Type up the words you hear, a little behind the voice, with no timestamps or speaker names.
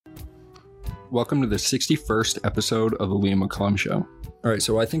Welcome to the 61st episode of the Liam McClum Show. All right,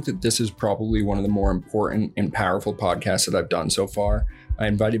 so I think that this is probably one of the more important and powerful podcasts that I've done so far. I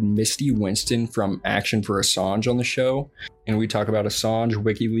invited Misty Winston from Action for Assange on the show, and we talk about Assange,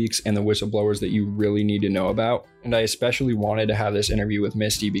 WikiLeaks, and the whistleblowers that you really need to know about. And I especially wanted to have this interview with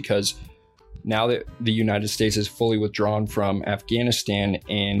Misty because now that the United States is fully withdrawn from Afghanistan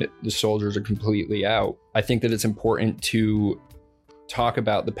and the soldiers are completely out, I think that it's important to talk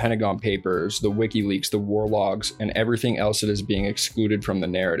about the Pentagon Papers, the WikiLeaks, the war logs, and everything else that is being excluded from the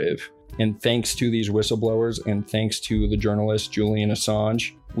narrative. And thanks to these whistleblowers and thanks to the journalist Julian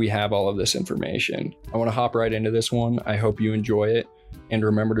Assange, we have all of this information. I want to hop right into this one. I hope you enjoy it. And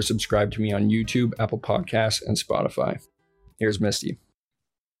remember to subscribe to me on YouTube, Apple Podcasts, and Spotify. Here's Misty.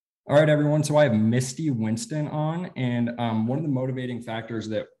 All right, everyone. So I have Misty Winston on. And one of the motivating factors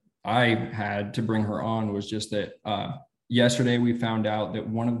that I had to bring her on was just that yesterday, we found out that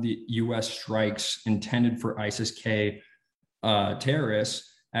one of the U.S. strikes intended for ISIS-K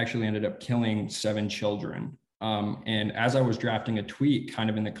terrorists actually ended up killing 7 children. And as I was drafting a tweet, kind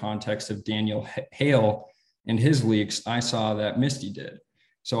of in the context of Daniel Hale and his leaks, I saw that Misty did.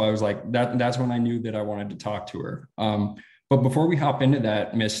 So I was like, that's when I knew that I wanted to talk to her. But before we hop into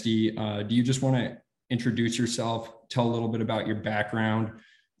that, Misty, do you just want to introduce yourself, tell a little bit about your background,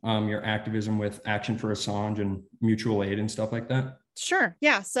 your activism with Action for Assange and mutual aid and stuff like that? Sure.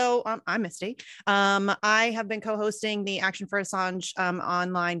 Yeah. So I'm Misty. I have been co-hosting the Action for Assange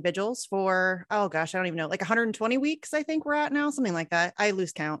online vigils for, I don't even know, like 120 weeks, I think we're at now, something like that. I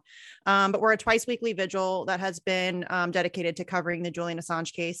lose count. But we're a twice weekly vigil that has been dedicated to covering the Julian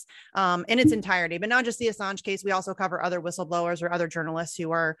Assange case in its entirety, but not just the Assange case. We also cover other whistleblowers or other journalists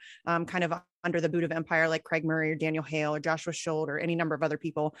who are kind of under the boot of empire, like Craig Murray or Daniel Hale or Joshua Schuld or any number of other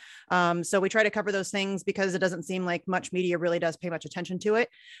people. So we try to cover those things because it doesn't seem like much media really does pay much attention to it.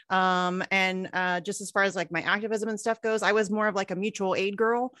 And just as far as like my activism and stuff goes, I was more of like a mutual aid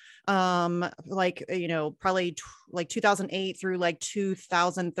girl, probably like 2008 through like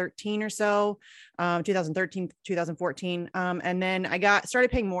 2013 or so, 2013, 2014. And then I started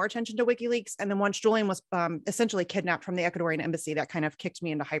paying more attention to WikiLeaks. And then once Julian was essentially kidnapped from the Ecuadorian embassy, that kind of kicked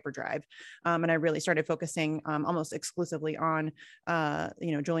me into hyperdrive. And I really started focusing almost exclusively on,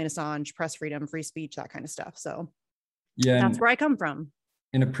 Julian Assange, press freedom, free speech, that kind of stuff. So yeah, that's where I come from.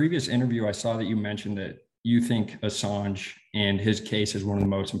 In a previous interview, I saw that you mentioned that you think Assange and his case is one of the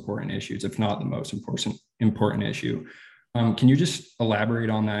most important issues, if not the most important issue. Can you just elaborate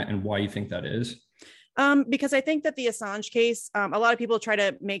on that and why you think that is? Because I think that the Assange case, a lot of people try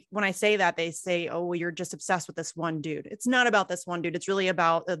to make, when I say that, they say, oh, well, you're just obsessed with this one dude. It's not about this one dude. It's really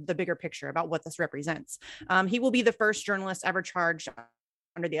about the bigger picture, about what this represents. He will be the first journalist ever charged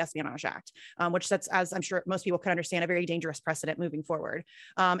under the Espionage Act, which sets, as I'm sure most people can understand, a very dangerous precedent moving forward.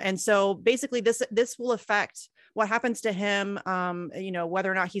 And so basically this will affect what happens to him,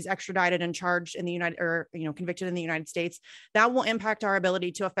 whether or not he's extradited and charged in the convicted in the United States. That will impact our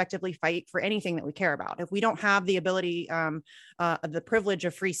ability to effectively fight for anything that we care about. If we don't have the ability, the privilege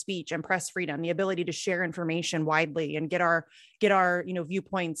of free speech and press freedom, the ability to share information widely and get our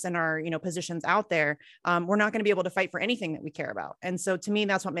viewpoints and our positions out there, we're not going to be able to fight for anything that we care about. And so to me,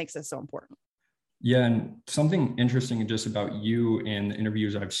 that's what makes this so important. Yeah, and something interesting just about you and the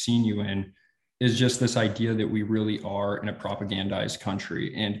interviews I've seen you in is just this idea that we really are in a propagandized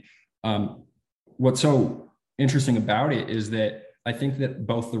country. And what's so interesting about it is that I think that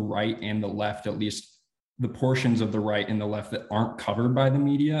both the right and the left, at least the portions of the right and the left that aren't covered by the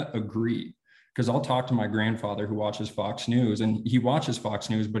media, agree. Because I'll talk to my grandfather who watches Fox News, and he watches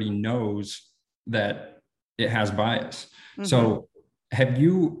Fox News, but he knows that it has bias. Mm-hmm. So have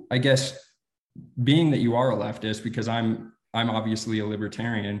you, I guess, being that you are a leftist, because I'm obviously a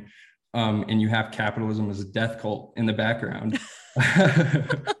libertarian, and you have capitalism as a death cult in the background,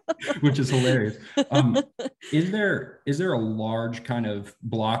 which is hilarious. Is there a large kind of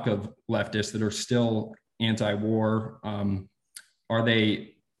block of leftists that are still anti-war?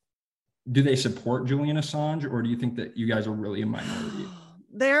 Do they support Julian Assange, or do you think that you guys are really a minority?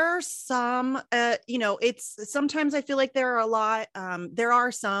 There are some, it's sometimes I feel like there are a lot, there are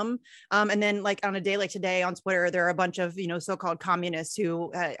some, and then like on a day like today on Twitter, there are a bunch of, so-called communists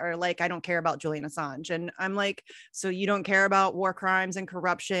who are like, I don't care about Julian Assange. And I'm like, so you don't care about war crimes and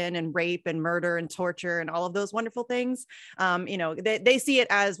corruption and rape and murder and torture and all of those wonderful things. They see it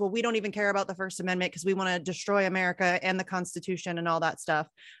as, well, we don't even care about the First Amendment because we want to destroy America and the Constitution and all that stuff.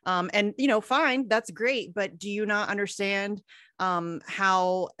 Fine, that's great. But do you not understand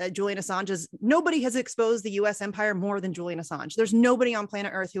how Julian Assange nobody has exposed the US empire more than Julian Assange. There's nobody on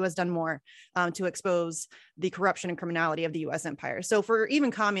planet Earth who has done more to expose the corruption and criminality of the US empire. So for even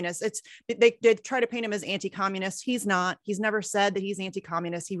communists, they try to paint him as anti-communist. He's not. He's never said that he's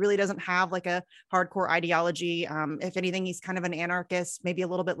anti-communist. He really doesn't have like a hardcore ideology. If anything, he's kind of an anarchist, maybe a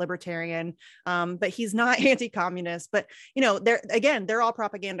little bit libertarian, but he's not anti-communist. But, they're all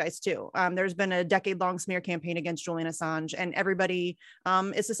propagandized too. There's been a decade-long smear campaign against Julian Assange, and everybody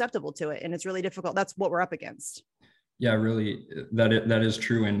is susceptible to it. And it's really difficult. That's what we're up against. Yeah, really, that is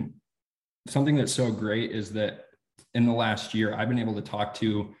true. And something that's so great is that in the last year, I've been able to talk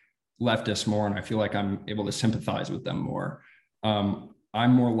to leftists more, and I feel like I'm able to sympathize with them more.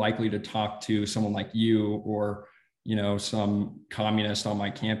 I'm more likely to talk to someone like you or, some communist on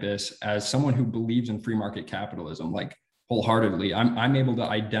my campus as someone who believes in free market capitalism, like wholeheartedly. I'm able to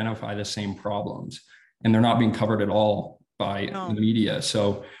identify the same problems, and they're not being covered at all by the media.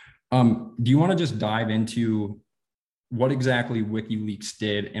 So do you want to just dive into what exactly WikiLeaks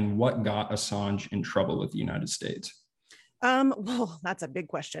did and what got Assange in trouble with the United States? Well, that's a big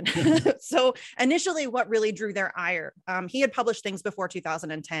question. So initially, what really drew their ire, he had published things before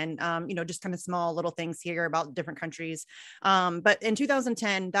 2010, just kind of small little things here about different countries. But in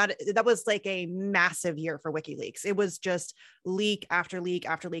 2010, that was like a massive year for WikiLeaks. It was just leak after leak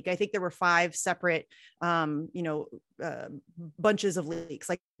after leak. I think there were 5 separate, bunches of leaks,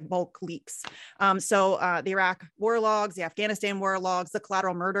 like bulk leaks. So the Iraq war logs, the Afghanistan war logs, the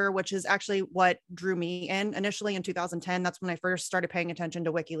collateral murder, which is actually what drew me in initially in 2010. That's when I first started paying attention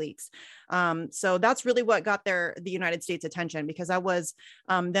to WikiLeaks. So that's really what got the United States attention, because that was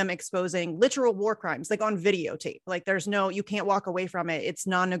them exposing literal war crimes, like on videotape. Like you can't walk away from it. It's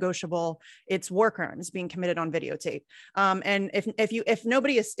non-negotiable. It's war crimes being committed on videotape. And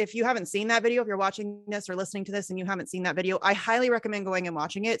if you haven't seen that video, if you're watching this or listening to this and you haven't seen that video, I highly recommend going and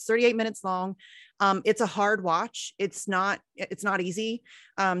watching it. It's 38 minutes long. It's a hard watch. It's not easy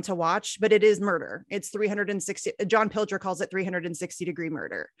to watch, but it is murder. It's 360. John Pilger calls it 360-degree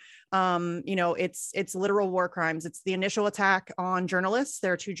murder. It's literal war crimes. It's the initial attack on journalists.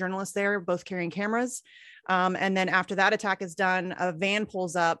 There are 2 journalists there, both carrying cameras. And then after that attack is done, a van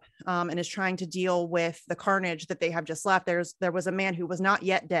pulls up and is trying to deal with the carnage that they have just left. There was a man who was not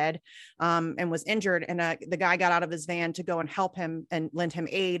yet dead and was injured, and the guy got out of his van to go and help him and lend him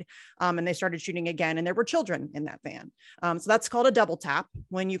aid. And they started shooting again, and there were children in that van. So that's called a double tap,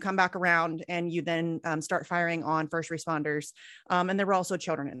 when you come back around and you then start firing on first responders. And there were also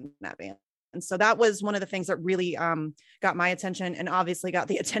children in that van. And so that was one of the things that really got my attention, and obviously got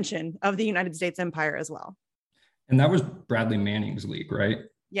the attention of the United States empire as well. And that was Bradley Manning's leak, right?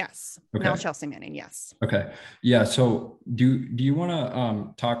 Yes. Okay. Now Chelsea Manning. Yes. Okay. Yeah. So do you want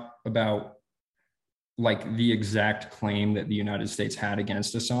to talk about like the exact claim that the United States had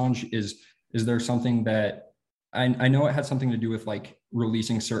against Assange? Is there something that I know it had something to do with like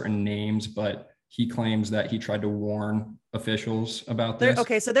releasing certain names, but he claims that he tried to warn officials about this.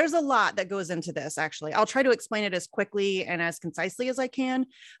 Okay, so there's a lot that goes into this, actually. I'll try to explain it as quickly and as concisely as I can.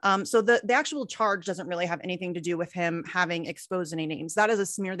 So the actual charge doesn't really have anything to do with him having exposed any names. That is a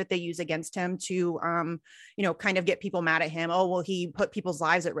smear that they use against him to, kind of get people mad at him. Oh, well, he put people's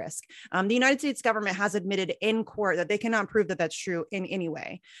lives at risk. The United States government has admitted in court that they cannot prove that that's true in any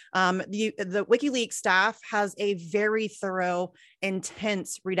way. The WikiLeaks staff has a very thorough,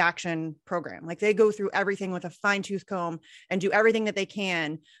 intense redaction program. Like they go through everything with a fine-tooth comb and do everything that they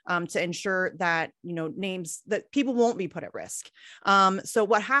can to ensure that, names that people won't be put at risk. So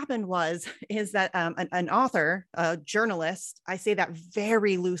what happened is that an author, a journalist, I say that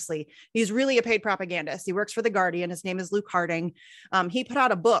very loosely, he's really a paid propagandist. He works for The Guardian. His name is Luke Harding. He put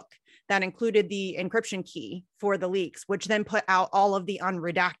out a book that included the encryption key for the leaks, which then put out all of the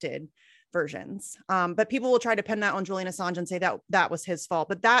unredacted versions. But people will try to pin that on Julian Assange and say that was his fault.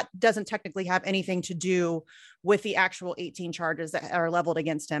 But that doesn't technically have anything to do with the actual 18 charges that are leveled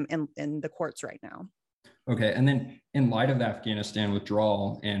against him in the courts right now. Okay. And then in light of the Afghanistan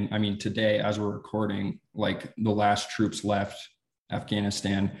withdrawal, and I mean, today, as we're recording, like the last troops left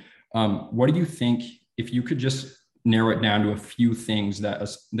Afghanistan, what do you think, if you could just narrow it down to a few things that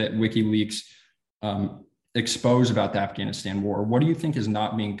WikiLeaks expose about the Afghanistan war, what do you think is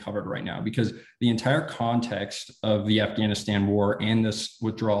not being covered right now? Because the entire context of the Afghanistan war and this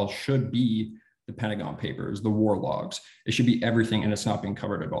withdrawal should be the Pentagon Papers, the war logs. It should be everything, and it's not being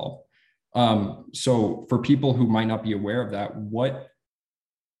covered at all. So for people who might not be aware of that, what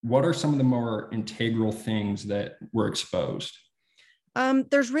are some of the more integral things that were exposed?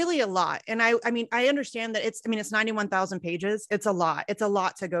 There's really a lot. And I mean, I understand that it's 91,000 pages. It's a lot. It's a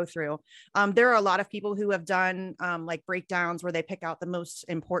lot to go through. There are a lot of people who have done like breakdowns where they pick out the most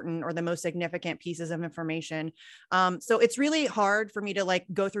important or the most significant pieces of information. So it's really hard for me to like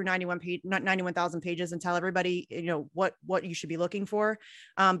go through 91,000 pages and tell everybody, what you should be looking for.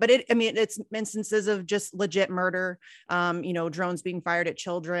 But it's instances of just legit murder, drones being fired at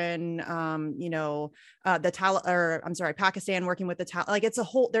children, Pakistan working with the Taliban. Like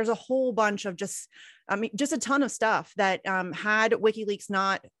there's a whole bunch of just a ton of stuff that had WikiLeaks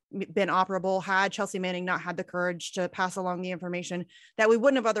not been operable, had Chelsea Manning not had the courage to pass along the information, that we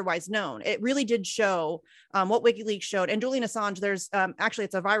wouldn't have otherwise known. It really did show what WikiLeaks showed. And Julian Assange, there's actually,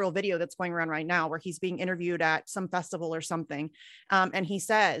 it's a viral video that's going around right now where he's being interviewed at some festival or something. And he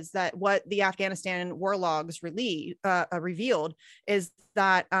says that what the Afghanistan war logs revealed is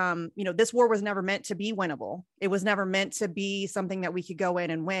that, this war was never meant to be winnable. It was never meant to be something that we could go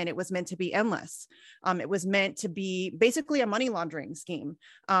in and win. It was meant to be endless. It was meant to be basically a money laundering scheme.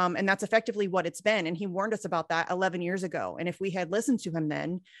 And that's effectively what it's been. And he warned us about that 11 years ago. And if we had listened to him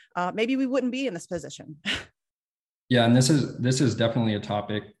then, maybe we wouldn't be in this position. Yeah, and this is definitely a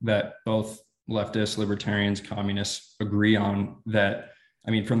topic that both leftists, libertarians, communists agree on. That,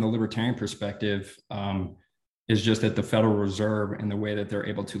 I mean, from the libertarian perspective, is just that the Federal Reserve and the way that they're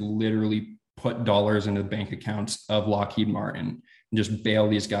able to literally put dollars into the bank accounts of Lockheed Martin and just bail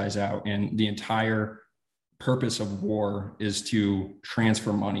these guys out. And the entire purpose of war is to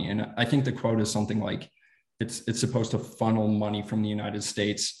transfer money. And I think the quote is something like, it's supposed to funnel money from the United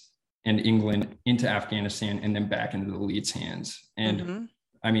States and England into Afghanistan and then back into the elite's hands. And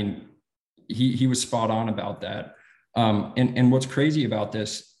I mean, he was spot on about that. And what's crazy about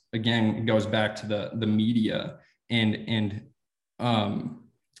this, again, it goes back to the media and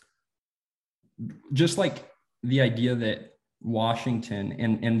just like the idea that Washington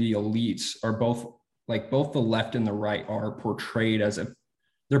and the elites are both the left and the right are portrayed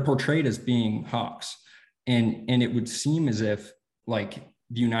as being hawks. And it would seem as if like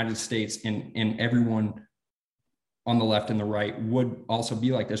the United States and everyone on the left and the right would also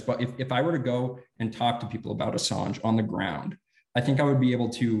be like this. But if I were to go and talk to people about Assange on the ground, I think I would be able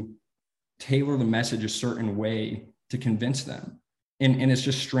to tailor the message a certain way to convince them. And it's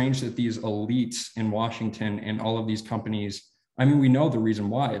just strange that these elites in Washington and all of these companies, I mean, we know the reason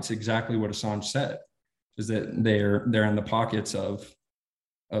why. It's exactly what Assange said, is that they're in the pockets of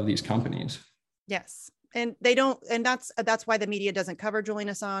these companies. Yes. And they don't, and that's why the media doesn't cover Julian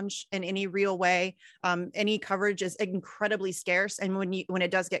Assange in any real way. Any coverage is incredibly scarce, and when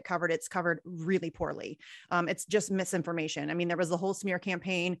it does get covered, it's covered really poorly. It's just misinformation. I mean, there was the whole smear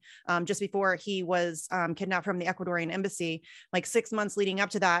campaign just before he was kidnapped from the Ecuadorian embassy. Like 6 months leading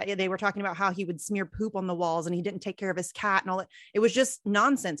up to that, they were talking about how he would smear poop on the walls, and he didn't take care of his cat and all that. It was just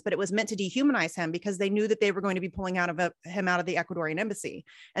nonsense, but it was meant to dehumanize him because they knew that they were going to be pulling him out of the Ecuadorian embassy,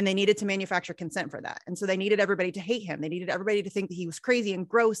 and they needed to manufacture consent for that. And so they needed everybody to hate him. They needed everybody to think that he was crazy and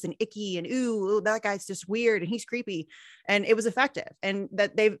gross and icky and ooh, that guy's just weird and he's creepy. And it was effective. And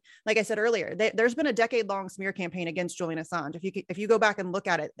that they've, like I said earlier, there's been a decade-long smear campaign against Julian Assange. If you go back and look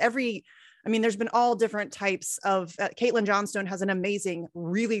at it, there's been all different types of, Caitlin Johnstone has an amazing,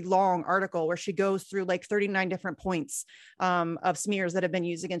 really long article where she goes through like 39 different points of smears that have been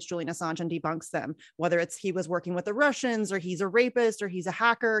used against Julian Assange and debunks them, whether it's he was working with the Russians or he's a rapist or he's a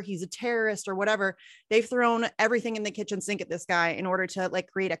hacker, he's a terrorist or whatever. They've thrown everything in the kitchen sink at this guy in order to like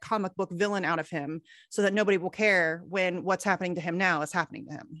create a comic book villain out of him so that nobody will care when what's happening to him now is happening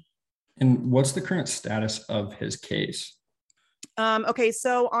to him. And what's the current status of his case? Okay,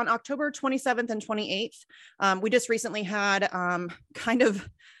 so on October 27th and 28th, we just recently had kind of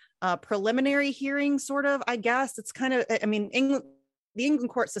a preliminary hearing, sort of, I guess. It's kind of, I mean, the England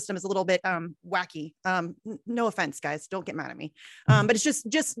court system is a little bit wacky. No offense, guys, don't get mad at me. But it's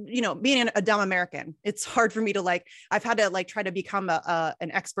just being a dumb American, it's hard for me to I've had to try to become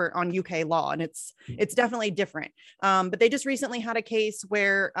an expert on UK law, and it's definitely different. But they just recently had a case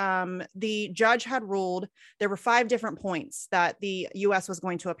where the judge had ruled there were 5 different points that the US was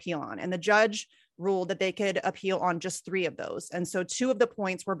going to appeal on, and the judge ruled that they could appeal on just 3 of those. And so 2 of the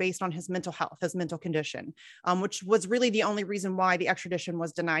points were based on his mental health, his mental condition, which was really the only reason why the extradition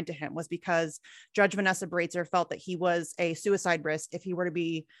was denied to him, was because Judge Vanessa Breitzer felt that he was a suicide risk if he were to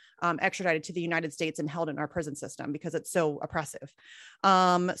be extradited to the United States and held in our prison system because it's so oppressive.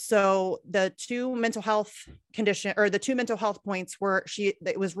 So the 2 mental health points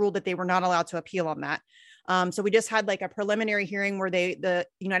it was ruled that they were not allowed to appeal on that. So we just had a preliminary hearing where the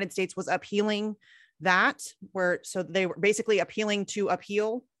United States was appealing that, so they were basically appealing to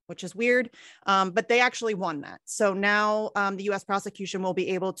appeal which is weird. But they actually won that. So now the U.S. prosecution will be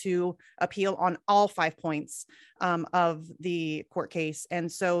able to appeal on all 5 points of the court case.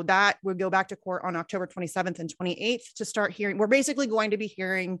 And so that would go back to court on October 27th and 28th to start hearing. We're basically going to be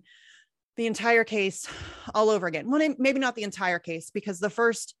hearing the entire case all over again. Well, maybe not the entire case, because the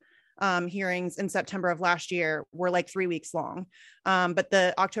first hearings in September of last year were like 3 weeks long. But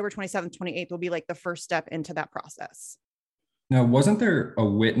the October 27th, 28th will be like the first step into that process. Now, wasn't there a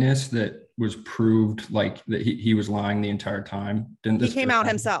witness that was proved like that he was lying the entire time? He came out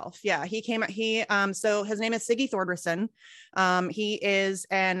himself. Yeah, he came out. So his name is Siggy Thordarson. He is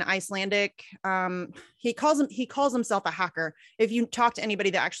an Icelandic. He calls himself a hacker. If you talk to anybody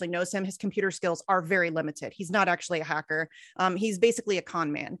that actually knows him, his computer skills are very limited. He's not actually a hacker. He's basically a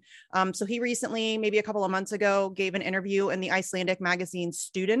con man. So he recently, maybe a couple of months ago, gave an interview in the Icelandic magazine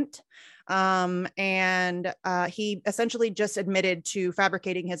Student. And he essentially just admitted to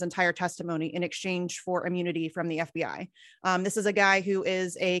fabricating his entire testimony in exchange for immunity from the FBI. This is a guy who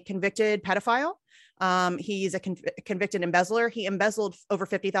is a convicted pedophile. He's a convicted embezzler. He embezzled over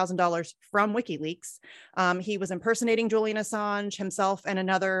 $50,000 from WikiLeaks. He was impersonating Julian Assange. Himself and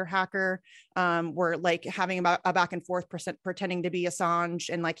another hacker were like having a back and forth, pretending to be Assange.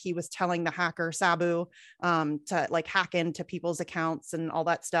 And like he was telling the hacker Sabu to like hack into people's accounts and all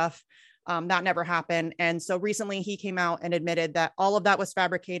that stuff. That never happened. And so recently he came out and admitted that all of that was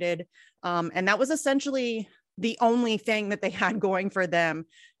fabricated. And that was essentially the only thing that they had going for them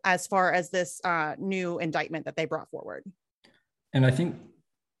as far as this new indictment that they brought forward. And I think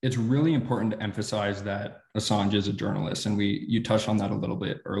it's really important to emphasize that Assange is a journalist, and you touched on that a little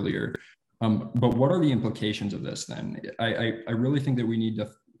bit earlier. But what are the implications of this then? I really think that we need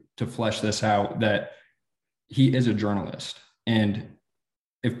to flesh this out, that he is a journalist. And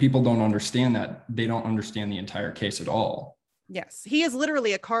if people don't understand that, they don't understand the entire case at all. Yes, he is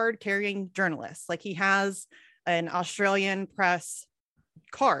literally a card-carrying journalist. Like he has an Australian press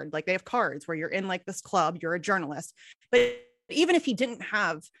card. Like they have cards where you're in like this club, you're a journalist. But even if he didn't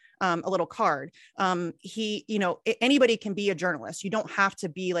have a little card, anybody can be a journalist. You don't have to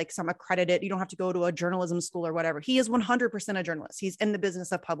be like some accredited, you don't have to go to a journalism school or whatever. He is 100% a journalist. He's in the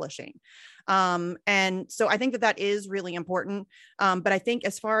business of publishing. And so I think that is really important. But I think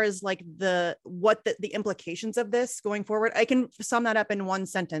as far as like the implications of this going forward, I can sum that up in one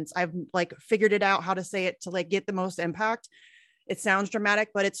sentence. I've like figured it out how to say it to like get the most impact. It sounds dramatic,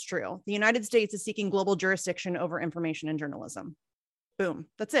 but it's true. The United States is seeking global jurisdiction over information and journalism. Boom.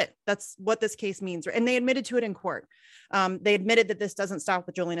 That's it. That's what this case means. And they admitted to it in court. They admitted that this doesn't stop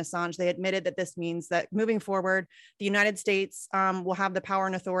with Julian Assange. They admitted that this means that moving forward, the United States will have the power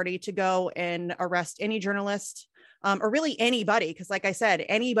and authority to go and arrest any journalist, or really anybody. Because like I said,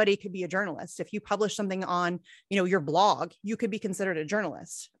 anybody could be a journalist. If you publish something on, your blog, you could be considered a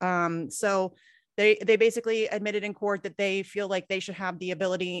journalist. So they basically admitted in court that they feel like they should have the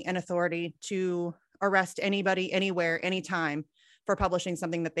ability and authority to arrest anybody, anywhere, anytime for publishing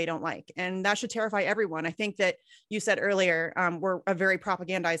something that they don't like. And that should terrify everyone. I think that you said earlier, we're a very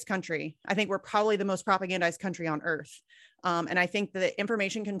propagandized country. I think we're probably the most propagandized country on earth. And I think that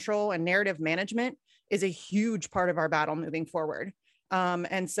information control and narrative management is a huge part of our battle moving forward.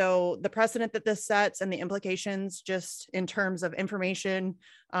 And so the precedent that this sets and the implications just in terms of information,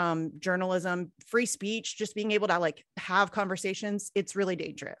 journalism, free speech, just being able to like have conversations, it's really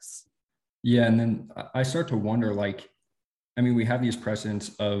dangerous. Yeah. And then I start to wonder, we have these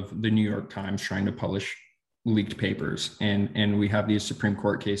precedents of the New York Times trying to publish leaked papers, and we have these Supreme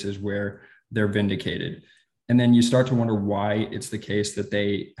Court cases where they're vindicated. And then you start to wonder why it's the case that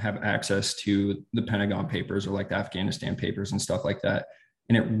they have access to the Pentagon papers or like the Afghanistan papers and stuff like that.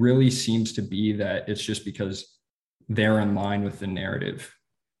 And it really seems to be that it's just because they're in line with the narrative.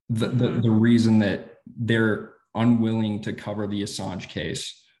 The reason that they're unwilling to cover the Assange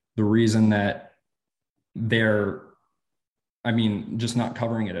case, the reason that they're just not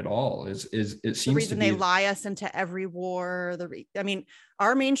covering it at all is it seems the reason to be they lie us into every war.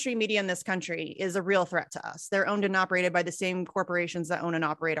 Our mainstream media in this country is a real threat to us. They're owned and operated by the same corporations that own and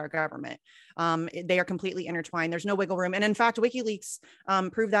operate our government. They are completely intertwined. There's no wiggle room. And in fact, WikiLeaks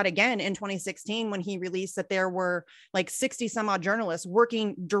proved that again in 2016 when he released that there were like 60 some odd journalists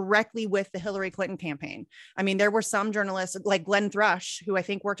working directly with the Hillary Clinton campaign. There were some journalists like Glenn Thrush, who I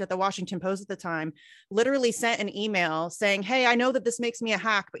think worked at the Washington Post at the time, literally sent an email saying, "Hey, I know that this makes me a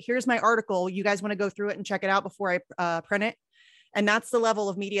hack, but here's my article. You guys want to go through it and check it out before I print it?" And that's the level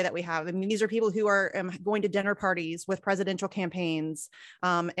of media that we have. I mean, these are people who are going to dinner parties with presidential campaigns,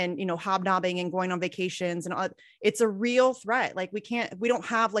 and, you know, hobnobbing and going on vacations, and all. It's a real threat. Like we don't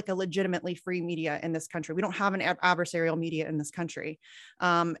have like a legitimately free media in this country. We don't have an adversarial media in this country.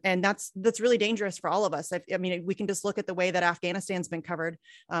 And that's really dangerous for all of us. I mean, we can just look at the way that Afghanistan's been covered,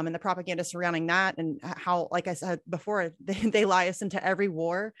 and the propaganda surrounding that, and how, like I said before, they lie us into every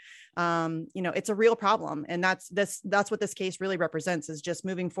war. You know, it's a real problem. And that's what this case really represents, is just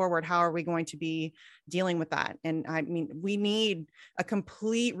moving forward. How are we going to be dealing with that? And I mean, we need a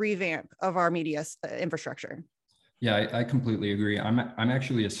complete revamp of our media infrastructure. Yeah, I completely agree. I'm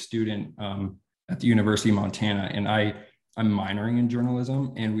actually a student at the University of Montana, and I'm minoring in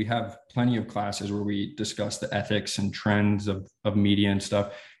journalism, and we have plenty of classes where we discuss the ethics and trends of media and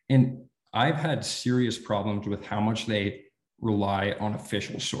stuff. And I've had serious problems with how much they rely on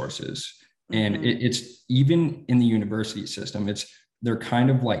official sources. And it's even in the university system, they're kind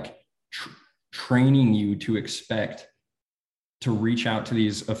of like training you to expect to reach out to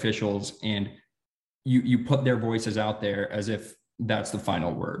these officials, and you put their voices out there as if that's the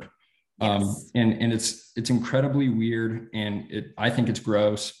final word. Yes. And it's incredibly weird, and I think it's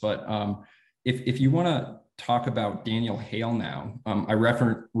gross. But if you want to talk about Daniel Hale now, I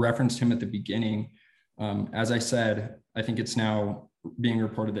referenced him at the beginning. As I said, I think it's now being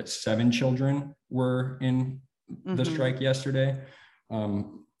reported that 7 children were in the strike yesterday.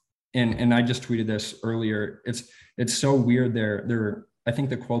 And I just tweeted this earlier. It's so weird. I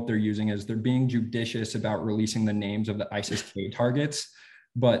think the quote they're using is, they're being judicious about releasing the names of the ISIS-K targets,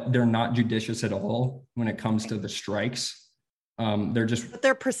 but they're not judicious at all when it comes to the strikes. But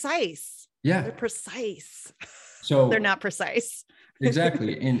they're precise. Yeah. They're precise. So they're not precise.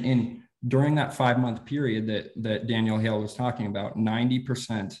 Exactly. And during that 5-month period that Daniel Hale was talking about,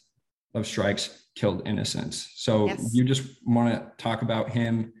 90% of strikes killed innocents. So yes. You just want to talk about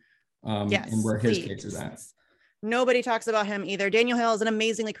him yes, and where his please. case is at. Nobody talks about him either. Daniel Hale is an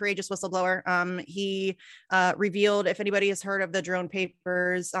amazingly courageous whistleblower. He revealed, if anybody has heard of the drone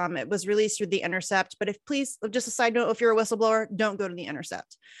papers, it was released through The Intercept. But please, just a side note, if you're a whistleblower, don't go to The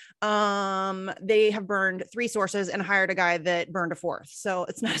Intercept. They have burned 3 sources and hired a guy that burned a 4th. So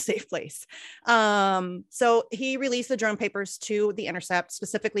it's not a safe place. So he released the drone papers to The Intercept,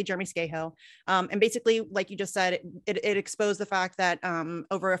 specifically Jeremy Scahill. And basically, like you just said, it exposed the fact that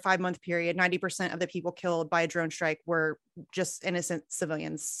over a 5-month period, 90% of the people killed by a drone strike were just innocent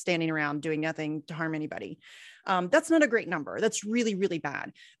civilians standing around doing nothing to harm anybody. That's not a great number. That's really, really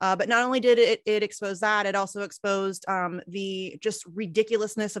bad. But not only did it expose that, it also exposed the just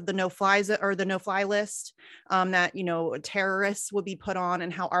ridiculousness of the no-fly list that, you know, terrorists would be put on,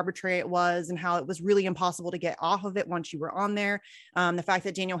 and how arbitrary it was, and how it was really impossible to get off of it once you were on there. The fact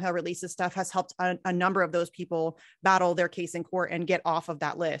that Daniel Hale released this stuff has helped a number of those people battle their case in court and get off of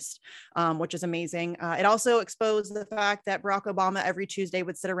that list, which is amazing. It also exposed the fact that Barack Obama every Tuesday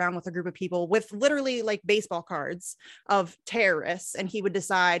would sit around with a group of people with literally like baseball cards of terrorists, and he would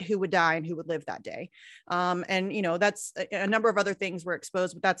decide who would die and who would live that day. And, you know, that's a number of other things were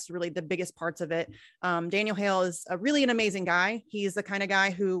exposed, but that's really the biggest parts of it. Daniel Hale is really an amazing guy. He's the kind of guy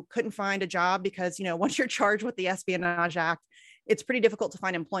who couldn't find a job because, you know, once you're charged with the Espionage Act, it's pretty difficult to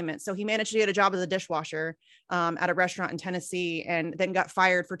find employment. So he managed to get a job as a dishwasher at a restaurant in Tennessee, and then got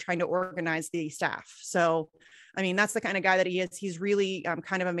fired for trying to organize the staff. So, I mean, that's the kind of guy that he is. He's really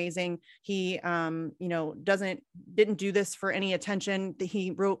kind of amazing. He, you know, didn't do this for any attention.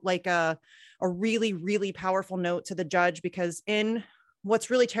 He wrote like a really, really powerful note to the judge, because in what's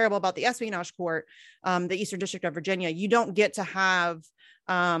really terrible about the Espionage Court, the Eastern District of Virginia, you don't get to have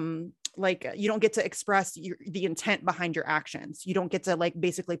you don't get to express the intent behind your actions. You don't get to like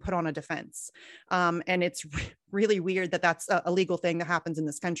basically put on a defense. And it's really weird that that's a legal thing that happens in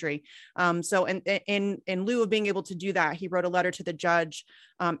this country. So in lieu of being able to do that, he wrote a letter to the judge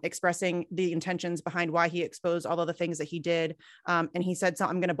expressing the intentions behind why he exposed all of the things that he did. And he said, so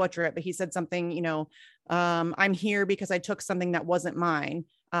I'm going to butcher it, but he said something, you know, I'm here because I took something that wasn't mine,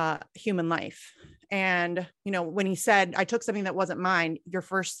 human life. And, you know, when he said, I took something that wasn't mine, your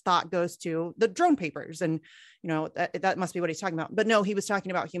first thought goes to the drone papers. And, you know, that must be what he's talking about. But no, he was talking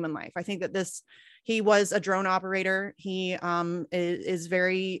about human life. I think that he was a drone operator. He is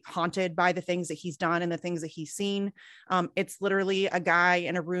very haunted by the things that he's done and the things that he's seen. It's literally a guy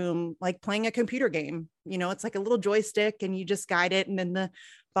in a room, like playing a computer game. You know, it's like a little joystick and you just guide it, and then the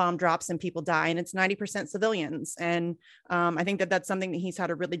bomb drops and people die, and it's 90% civilians. And I think that that's something that he's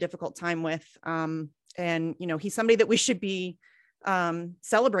had a really difficult time with. And, you know, he's somebody that we should be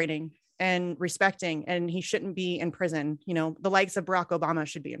celebrating and respecting, and he shouldn't be in prison. You know, the likes of Barack Obama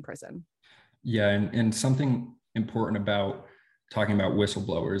should be in prison. Yeah. And something important about talking about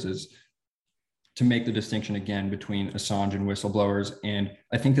whistleblowers is to make the distinction again between Assange and whistleblowers. And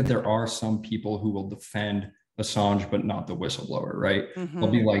I think that there are some people who will defend Assange, but not the whistleblower, right?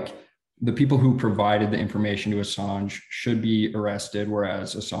 They'll be like, the people who provided the information to Assange should be arrested,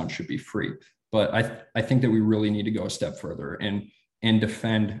 whereas Assange should be free. But I think that we really need to go a step further and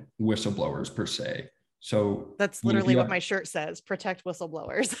defend whistleblowers per se. So that's literally what my shirt says: protect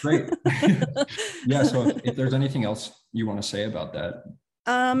whistleblowers. Great. Yeah. So if there's anything else you want to say about that.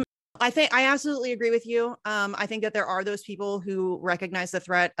 I think I absolutely agree with you. I think that there are those people who recognize the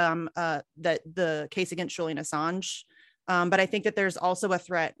threat that the case against Julian Assange. But I think that there's also a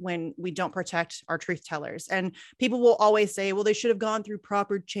threat when we don't protect our truth tellers. And people will always say, well, they should have gone through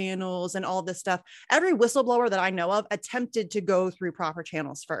proper channels and all this stuff. Every whistleblower that I know of attempted to go through proper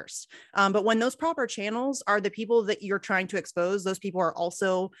channels first. But when those proper channels are the people that you're trying to expose, those people are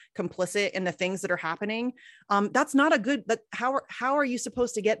also complicit in the things that are happening. That's not a good, but how are you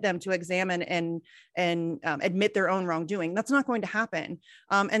supposed to get them to examine and admit their own wrongdoing? That's not going to happen.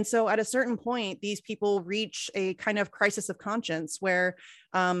 And so at a certain point, these people reach a kind of crisis of conscience where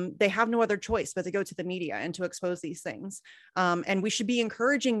they have no other choice but to go to the media and to expose these things. And we should be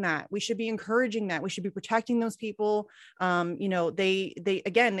encouraging that. We should be protecting those people. They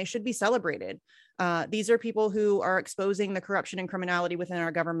should be celebrated. These are people who are exposing the corruption and criminality within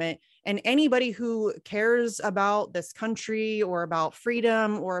our government. And anybody who cares about this country or about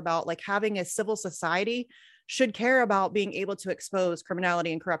freedom or about like having a civil society should care about being able to expose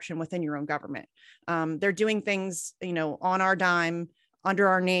criminality and corruption within your own government. They're doing things, on our dime, under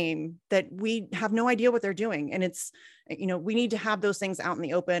our name, that we have no idea what they're doing. And it's, we need to have those things out in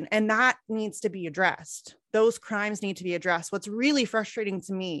the open, and that needs to be addressed. Those crimes need to be addressed. What's really frustrating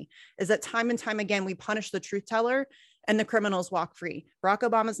to me is that time and time again, we punish the truth teller and the criminals walk free. Barack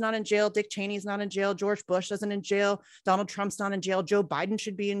Obama's not in jail. Dick Cheney's not in jail. George Bush isn't in jail. Donald Trump's not in jail. Joe Biden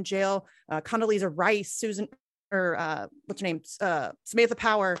should be in jail. Condoleezza Rice, Samantha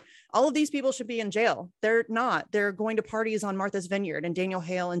Power, all of these people should be in jail. They're not. They're going to parties on Martha's Vineyard, and Daniel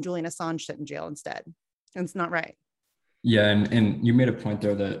Hale and Julian Assange sit in jail instead. And it's not right. Yeah. And you made a point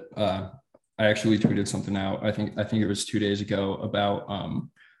there that I actually tweeted something out. I think it was 2 days ago about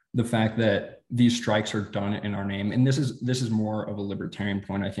the fact that these strikes are done in our name. And this is more of a libertarian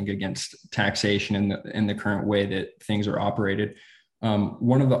point, I think, against taxation in the current way that things are operated.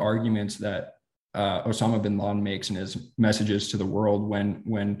 One of the arguments that Osama bin Laden makes in his messages to the world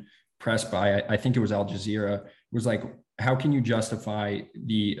when pressed by, I think it was Al Jazeera, was like, how can you justify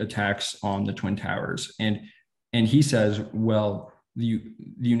the attacks on the Twin Towers? And he says, well, the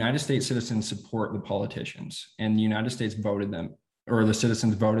United States citizens support the politicians, and the United States voted them, or the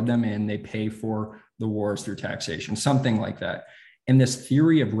citizens voted them, and they pay for the wars through taxation, something like that. And this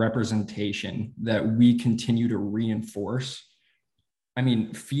theory of representation that we continue to reinforce,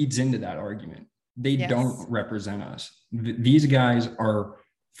 feeds into that argument. They don't represent us. These guys are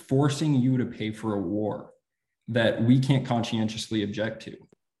forcing you to pay for a war that we can't conscientiously object to.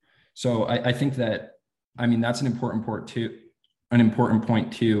 So I think that, that's an important point too.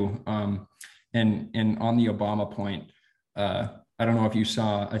 And on the Obama point, I don't know if you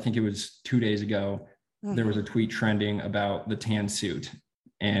saw, I think it was 2 days ago, there was a tweet trending about the tan suit.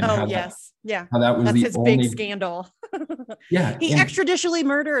 And how that was that's his only big scandal. Yeah, he extrajudicially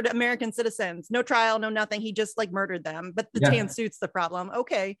murdered American citizens. No trial, no nothing. He just murdered them. But the tan suit's the problem.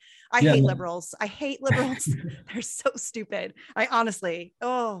 Okay, I hate liberals. They're so stupid.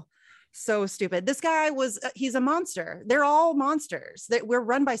 So stupid. This guy he's a monster. They're all monsters. We're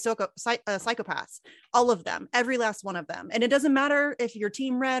run by psychopaths, all of them, every last one of them. And it doesn't matter if you're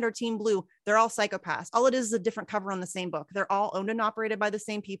team red or team blue, they're all psychopaths. All it is a different cover on the same book. They're all owned and operated by the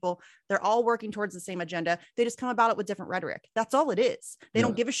same people. They're all working towards the same agenda. They just come about it with different rhetoric. That's all it is. They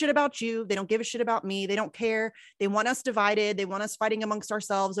don't give a shit about you. They don't give a shit about me. They don't care. They want us divided. They want us fighting amongst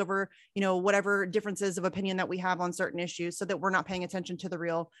ourselves over, whatever differences of opinion that we have on certain issues, so that we're not paying attention to the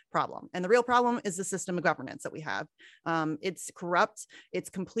real problem. And the real problem is the system of governance that we have. It's corrupt.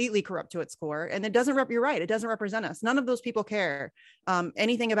 It's completely corrupt to its core. And it doesn't, you're right, it doesn't represent us. None of those people care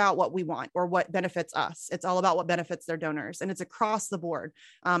anything about what we want or what benefits us. It's all about what benefits their donors. And it's across the board.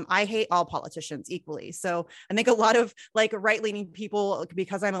 I hate all politicians equally. So I think a lot of right-leaning people,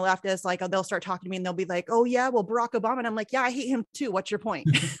 because I'm a leftist, they'll start talking to me and they'll be like, oh yeah, well, Barack Obama. And I'm like, yeah, I hate him too. What's your point?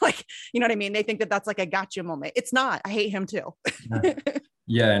 You know what I mean? They think that that's a gotcha moment. It's not. I hate him too.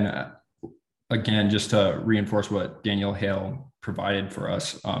 Yeah. And again, just to reinforce what Daniel Hale provided for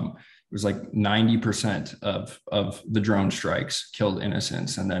us, it was 90% of the drone strikes killed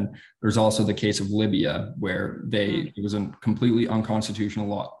innocents. And then there's also the case of Libya, where it was a completely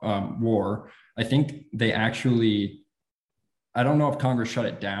unconstitutional war. I think they actually I don't know if Congress shut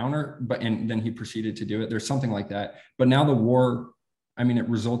it down and then he proceeded to do it. There's something like that. But now the war, I mean, it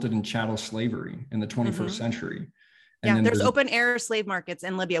resulted in chattel slavery in the 21st century. And Yeah, then there's open air slave markets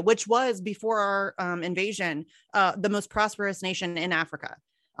in Libya, which was before our invasion, the most prosperous nation in Africa.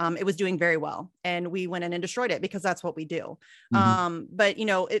 It was doing very well, and we went in and destroyed it because that's what we do. But you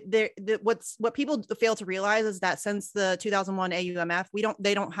know, what people fail to realize is that since the 2001 AUMF,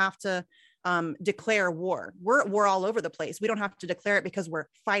 they don't have to declare war. We're at war all over the place. We don't have to declare it because we're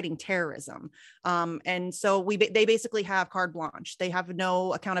fighting terrorism. And so they basically have carte blanche. They have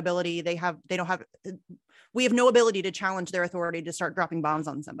no accountability. We have no ability to challenge their authority to start dropping bombs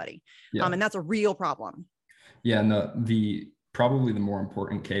on somebody. Yeah. And that's a real problem. Yeah. And the probably the more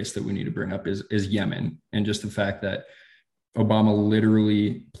important case that we need to bring up is Yemen, and just the fact that Obama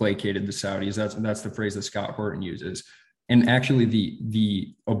literally placated the Saudis. That's the phrase that Scott Horton uses. And actually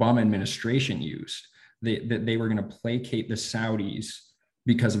the Obama administration used that they were going to placate the Saudis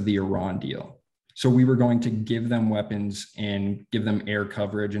because of the Iran deal. So we were going to give them weapons and give them air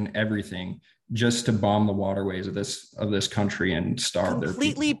coverage and everything just to bomb the waterways of this country and starve their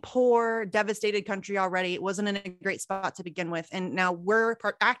completely poor, devastated country already. It wasn't in a great spot to begin with. And now we're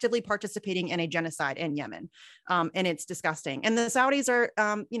actively participating in a genocide in Yemen. And it's disgusting. And the Saudis are,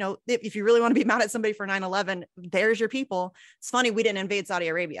 if you really want to be mad at somebody for 9/11, there's your people. It's funny, we didn't invade Saudi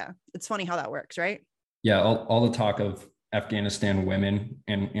Arabia. It's funny how that works, right? Yeah, all the talk of Afghanistan women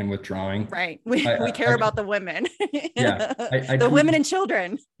and withdrawing. Right. We care about the women. Yeah. The women and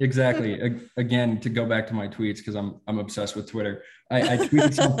children. Exactly. Again, to go back to my tweets, because I'm obsessed with Twitter. I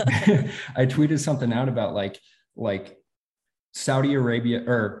tweeted something I tweeted something out about like Saudi Arabia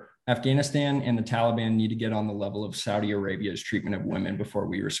or Afghanistan and the Taliban need to get on the level of Saudi Arabia's treatment of women before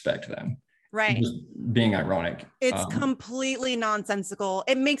we respect them. Right. Just being ironic. It's completely nonsensical.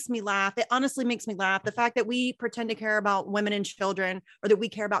 It makes me laugh. It honestly makes me laugh. The fact that we pretend to care about women and children, or that we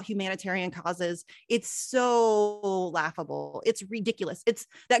care about humanitarian causes, it's so laughable. It's ridiculous. It's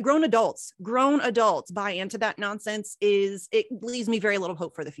that grown adults buy into that nonsense. It leaves me very little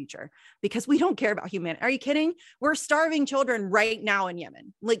hope for the future, because we don't care about humanity. Are you kidding? We're starving children right now in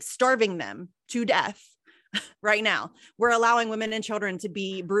Yemen, like starving them to death. Right now, we're allowing women and children to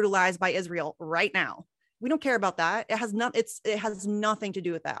be brutalized by Israel right now. We don't care about that. It has nothing to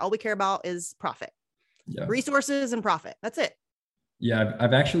do with that. All we care about is profit, resources and profit. That's it. Yeah.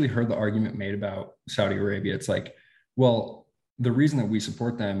 I've actually heard the argument made about Saudi Arabia. It's like, well, the reason that we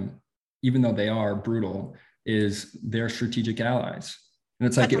support them, even though they are brutal, is they're strategic allies. And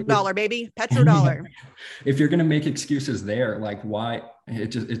it's like petrodollar, baby, petrodollar. If you're going to make excuses there, like why?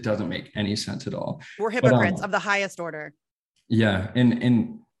 It doesn't make any sense at all. We're hypocrites of the highest order. Yeah.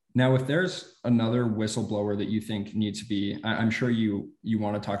 And now if there's another whistleblower that you think needs to be, I'm sure you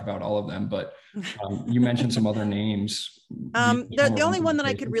want to talk about all of them, but you mentioned some other names. The only one that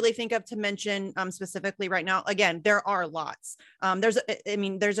I could really think of to mention specifically right now, again, there are lots. There's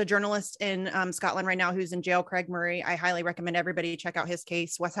a journalist in Scotland right now who's in jail, Craig Murray. I highly recommend everybody check out his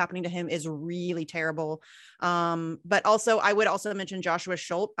case. What's happening to him is really terrible. But also, I would also mention Joshua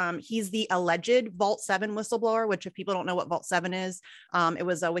Schultz. He's the alleged Vault 7 whistleblower, which if people don't know what Vault 7 is, it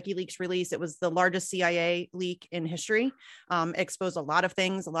was a WikiLeaks release. It was the largest CIA leak in history. Exposed a lot of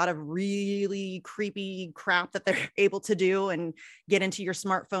things, a lot of really creepy crap that they're able to do and get into your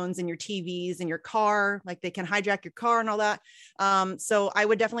smartphones and your TVs and your car. Like they can hijack your car and all that. So I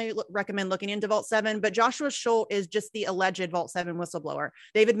would definitely recommend looking into Vault 7, but Joshua Schultz is just the alleged Vault 7 whistleblower.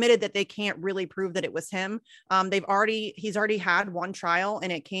 They've admitted that they can't really prove that it was him. He's already had one trial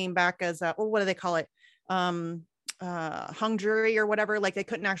and it came back as what do they call it? Hung jury or whatever, like they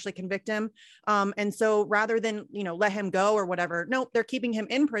couldn't actually convict him. And so rather than, let him go or whatever, nope, they're keeping him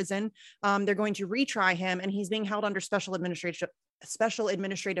in prison. They're going to retry him and he's being held under special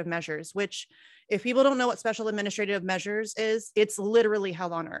administrative measures, which if people don't know what special administrative measures is, it's literally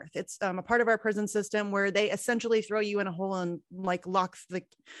hell on earth. It's a part of our prison system where they essentially throw you in a hole and like lock the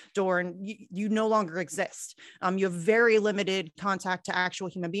door and you no longer exist. You have very limited contact to actual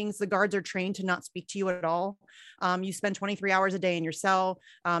human beings. The guards are trained to not speak to you at all. You spend 23 hours a day in your cell.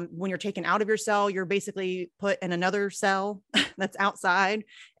 When you're taken out of your cell, you're basically put in another cell that's outside.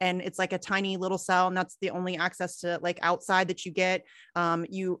 And it's like a tiny little cell. And that's the only access to like outside that you get.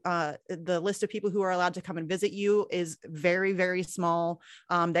 The list of people who are allowed to come and visit you is very, very small.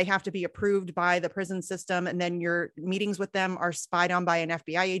 They have to be approved by the prison system. And then your meetings with them are spied on by an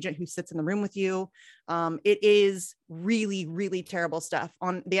FBI agent who sits in the room with you. It is really, really terrible stuff.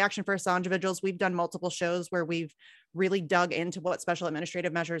 On the Action for Assange Vigils, we've done multiple shows where we've really dug into what special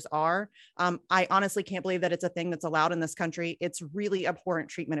administrative measures are. I honestly can't believe that it's a thing that's allowed in this country. It's really abhorrent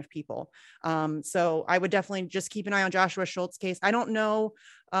treatment of people. So I would definitely just keep an eye on Joshua Schultz's case. I don't know.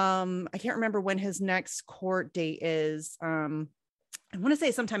 I can't remember when his next court date is. I want to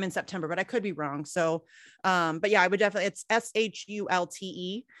say sometime in September, but I could be wrong. So, but yeah, I would definitely, it's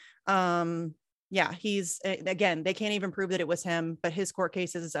Shulte. Yeah, he's, again, they can't even prove that it was him, but his court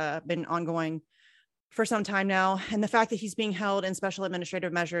case has been ongoing for some time now. And the fact that he's being held in special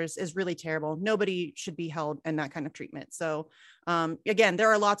administrative measures is really terrible. Nobody should be held in that kind of treatment. So again, there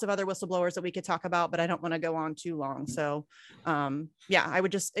are lots of other whistleblowers that we could talk about, but I don't want to go on too long. So yeah, I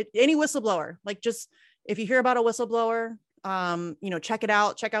would just, any whistleblower, like just, if you hear about a whistleblower, check it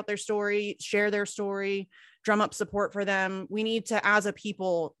out, check out their story, share their story, drum up support for them. We need to, as a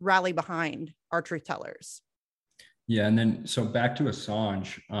people, rally behind our truth tellers. Yeah. And then, so back to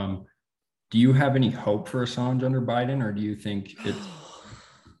Assange, do you have any hope for Assange under Biden, or do you think it's...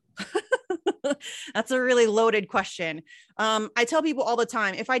 That's a really loaded question. I tell people all the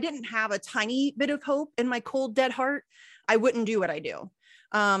time, if I didn't have a tiny bit of hope in my cold, dead heart, I wouldn't do what I do.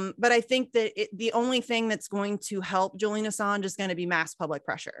 But I think that the only thing that's going to help Julian Assange is going to be mass public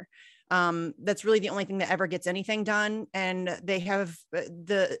pressure. That's really the only thing that ever gets anything done. And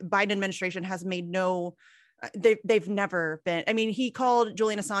the Biden administration has made they've never been, I mean, he called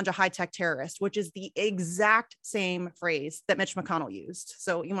Julian Assange a high-tech terrorist, which is the exact same phrase that Mitch McConnell used.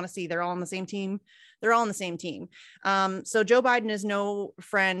 So you want to see, they're all on the same team. They're all on the same team. So Joe Biden is no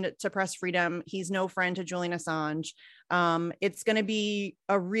friend to press freedom. He's no friend to Julian Assange. It's going to be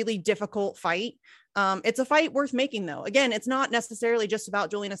a really difficult fight. It's a fight worth making, though. Again, it's not necessarily just about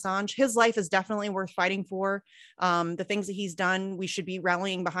Julian Assange. His life is definitely worth fighting for. The things that he's done, we should be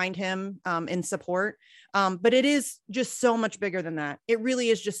rallying behind him in support. But it is just so much bigger than that. It really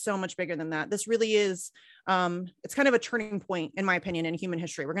is just so much bigger than that. This really is, it's kind of a turning point, in my opinion, in human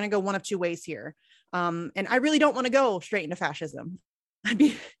history. We're going to go one of two ways here. And I really don't want to go straight into fascism.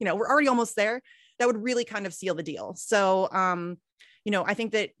 We're already almost there. That would really kind of seal the deal. So, I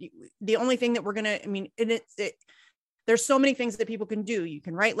think that the only thing that we're going to, there's so many things that people can do. You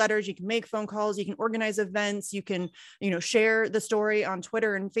can write letters, you can make phone calls, you can organize events, you can, share the story on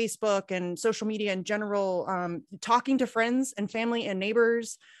Twitter and Facebook and social media in general, talking to friends and family and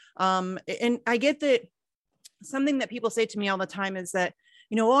neighbors. And I get that something that people say to me all the time is that,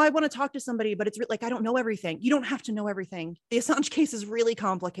 I want to talk to somebody, but it's like, I don't know everything. You don't have to know everything. The Assange case is really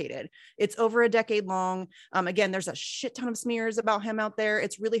complicated. It's over a decade long. Again, there's a shit ton of smears about him out there.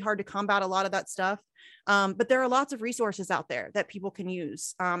 It's really hard to combat a lot of that stuff. But there are lots of resources out there that people can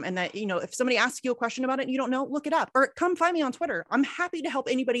use. And that, if somebody asks you a question about it and you don't know, look it up or come find me on Twitter. I'm happy to help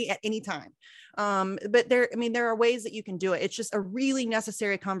anybody at any time. But there are ways that you can do it. It's just a really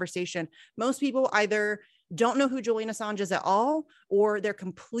necessary conversation. Most people either don't know who Julian Assange is at all, or they're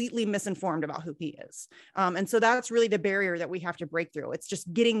completely misinformed about who he is. And so that's really the barrier that we have to break through. It's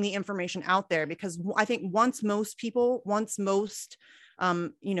just getting the information out there, because I think once most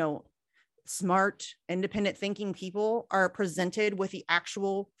smart, independent thinking people are presented with the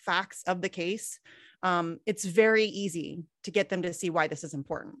actual facts of the case, it's very easy to get them to see why this is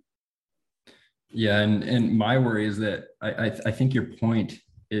important. Yeah. And my worry is that I think your point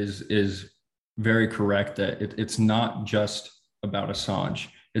is very correct, that it's not just about Assange.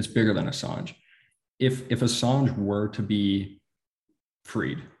 It's bigger than Assange. If Assange were to be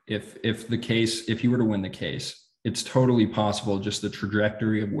freed, if he were to win the case, it's totally possible, just the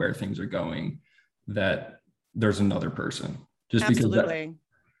trajectory of where things are going, that there's another person. Just Absolutely.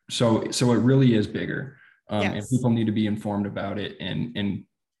 Because so it really is bigger. Yes. And people need to be informed about it and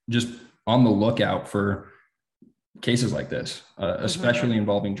just on the lookout for cases like this, especially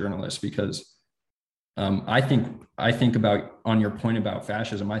involving journalists, because I think about, on your point about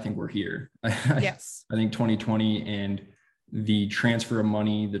fascism, I think we're here. Yes. I think 2020 and the transfer of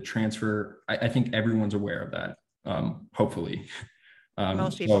money, I think everyone's aware of that. Hopefully.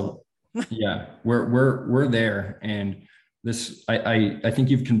 Most people. So, yeah, we're there. And this, I think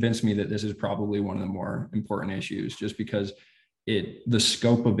you've convinced me that this is probably one of the more important issues, just because the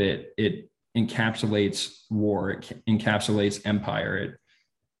scope of it encapsulates war, it encapsulates empire,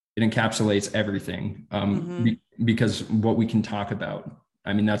 it encapsulates everything, because what we can talk about,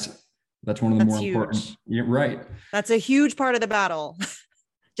 I mean, that's one of the more huge. Important. You're right. That's a huge part of the battle.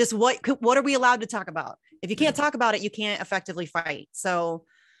 Just what are we allowed to talk about? If you can't talk about it, you can't effectively fight. So,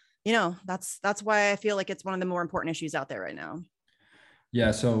 that's why I feel like it's one of the more important issues out there right now.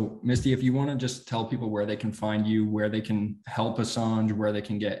 Yeah. So Misty, if you want to just tell people where they can find you, where they can help Assange, where they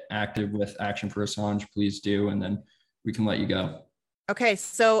can get active with Action for Assange, please do. And then we can let you go. Okay,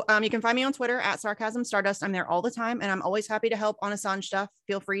 so you can find me on Twitter at Sarcasm Stardust. I'm there all the time, and I'm always happy to help on Assange stuff.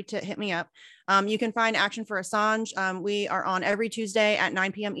 Feel free to hit me up. You can find Action for Assange. We are on every Tuesday at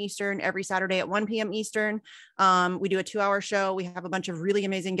 9 p.m. Eastern, every Saturday at 1 p.m. Eastern. We do a 2-hour show. We have a bunch of really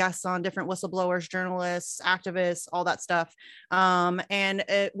amazing guests on, different whistleblowers, journalists, activists, all that stuff.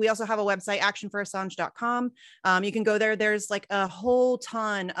 We also have a website, actionforassange.com. You can go there. There's like a whole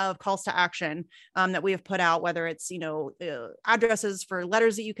ton of calls to action that we have put out, whether it's, addresses for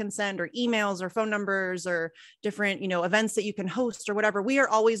letters that you can send or emails or phone numbers or different, events that you can host or whatever. We are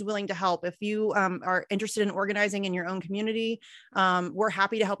always willing to help. If you are interested in organizing in your own community, we're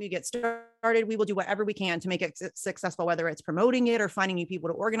happy to help you get started. We will do whatever we can to make it successful, whether it's promoting it or finding new people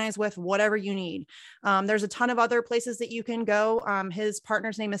to organize with, whatever you need. There's a ton of other places that you can go. His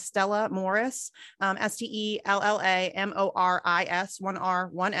partner's name is Stella Morris, STELLAMORIS,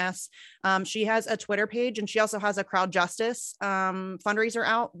 1R1S. She has a Twitter page, and she also has a crowd justice fundraiser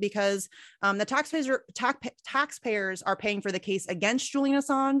out because the taxpayers are paying for the case against Julian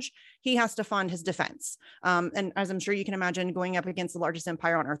Assange. He has to fund his defense. And as I'm sure you can imagine, going up against the largest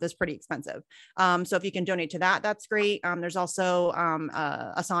empire on earth is pretty expensive. So if you can donate to that, that's great. There's also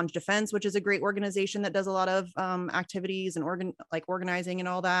Assange Defense, which is a great organization that does a lot of activities and organizing and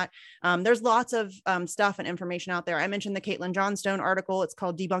all that. There's lots of stuff and information out there. I mentioned the Caitlin Johnstone article. It's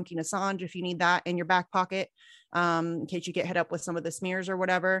called Debunking Assange, if you need that in your back pocket. In case you get hit up with some of the smears or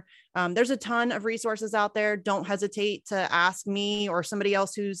whatever. There's a ton of resources out there. Don't hesitate to ask me or somebody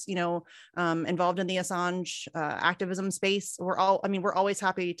else who's, involved in the Assange activism space. We're always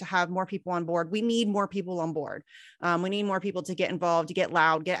happy to have more people on board. We need more people on board. We need more people to get involved, to get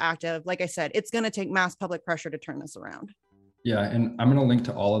loud, get active. Like I said, it's going to take mass public pressure to turn this around. Yeah. And I'm going to link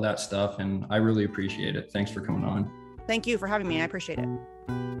to all of that stuff, and I really appreciate it. Thanks for coming on. Thank you for having me. I appreciate it.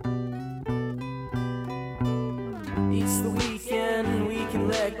 It's the weekend and we can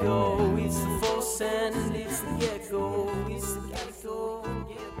let go.